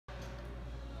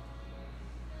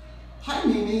Hi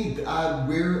Mimi,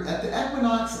 we're at the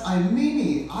Equinox. I'm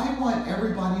Mimi. I want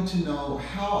everybody to know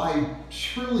how I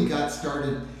truly got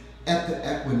started at the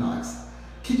Equinox.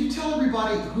 Can you tell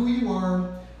everybody who you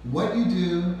are, what you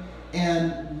do,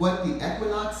 and what the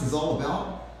Equinox is all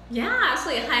about? Yeah,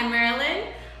 absolutely. Hi, Marilyn.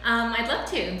 I'd love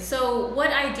to. So what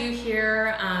I do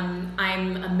here, I'm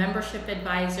a membership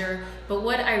advisor, but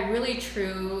what I really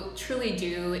truly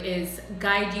do is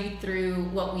guide you through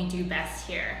what we do best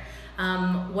here.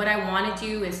 What I want to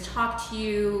do is talk to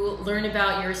you, learn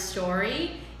about your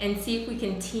story, and see if we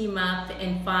can team up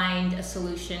and find a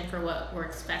solution for what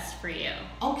works best for you.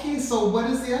 Okay, so what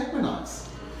is the Equinox?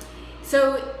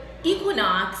 So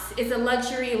Equinox is a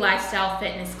luxury lifestyle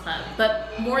fitness club,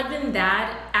 but more than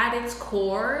that, at its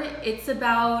core, it's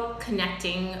about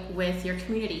connecting with your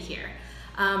community here.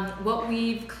 What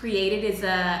we've created is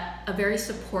a very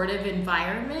supportive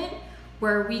environment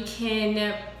where we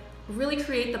can really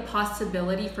create the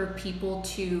possibility for people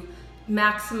to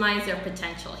maximize their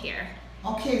potential here.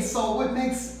 Okay, so what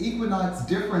makes Equinox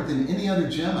different than any other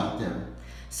gym out there?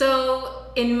 So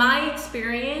in my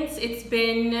experience, it's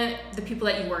been the people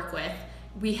that you work with.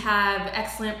 We have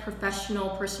excellent professional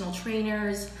personal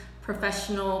trainers,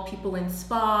 professional people in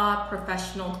spa,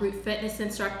 professional group fitness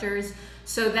instructors.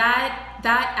 So that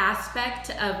aspect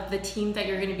of the team that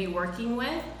you're going to be working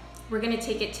with, we're going to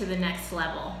take it to the next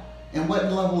level. And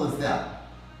what level is that?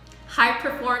 High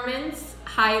performance,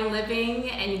 high living,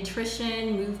 and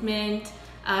nutrition, movement,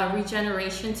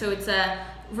 regeneration. So it's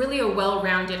really a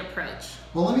well-rounded approach.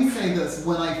 Well, let me say this.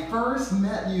 When I first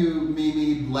met you,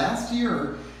 Mimi, last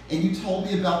year, and you told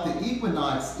me about the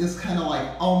Equinox, it's kind of like,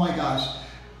 oh my gosh,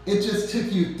 it just took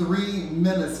you 3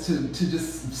 minutes to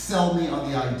just sell me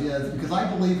on the ideas, because I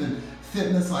believe in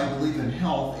fitness, I believe in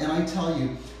health, and I tell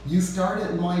you, you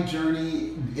started my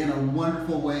journey in a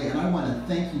wonderful way, and I want to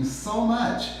thank you so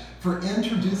much for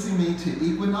introducing me to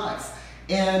Equinox.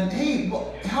 And hey,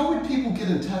 well, how would people get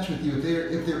in touch with you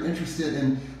if they're interested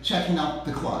in checking out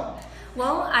the club?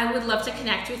 Well, I would love to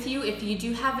connect with you. If you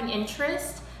do have an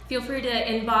interest, feel free to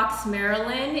inbox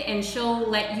Marilyn and she'll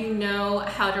let you know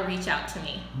how to reach out to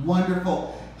me.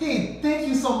 Wonderful. Hey, thank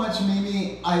you so much,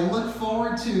 Mimi. I look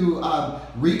forward to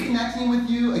reconnecting with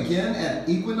you again at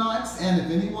Equinox. And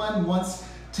if anyone wants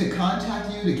to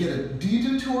contact you to get do you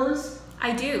do tours?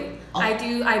 I do.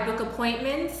 I book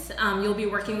appointments. You'll be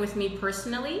working with me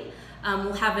personally.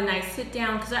 We'll have a nice sit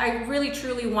down because I really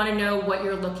truly want to know what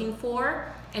you're looking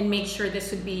for and make sure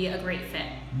this would be a great fit.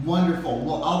 Wonderful.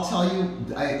 Well, I'll tell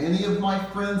you, any of my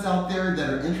friends out there that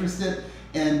are interested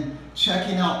in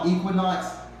checking out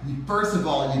Equinox, first of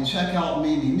all, you check out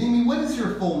Mimi. Mimi, what is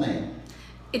your full name?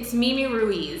 It's Mimi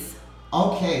Ruiz.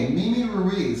 Okay, Mimi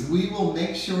Ruiz. We will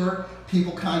make sure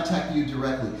people contact you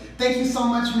directly. Thank you so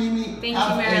much, Mimi. Thank you,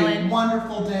 Marilyn. Have a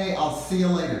wonderful day. I'll see you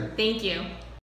later. Thank you.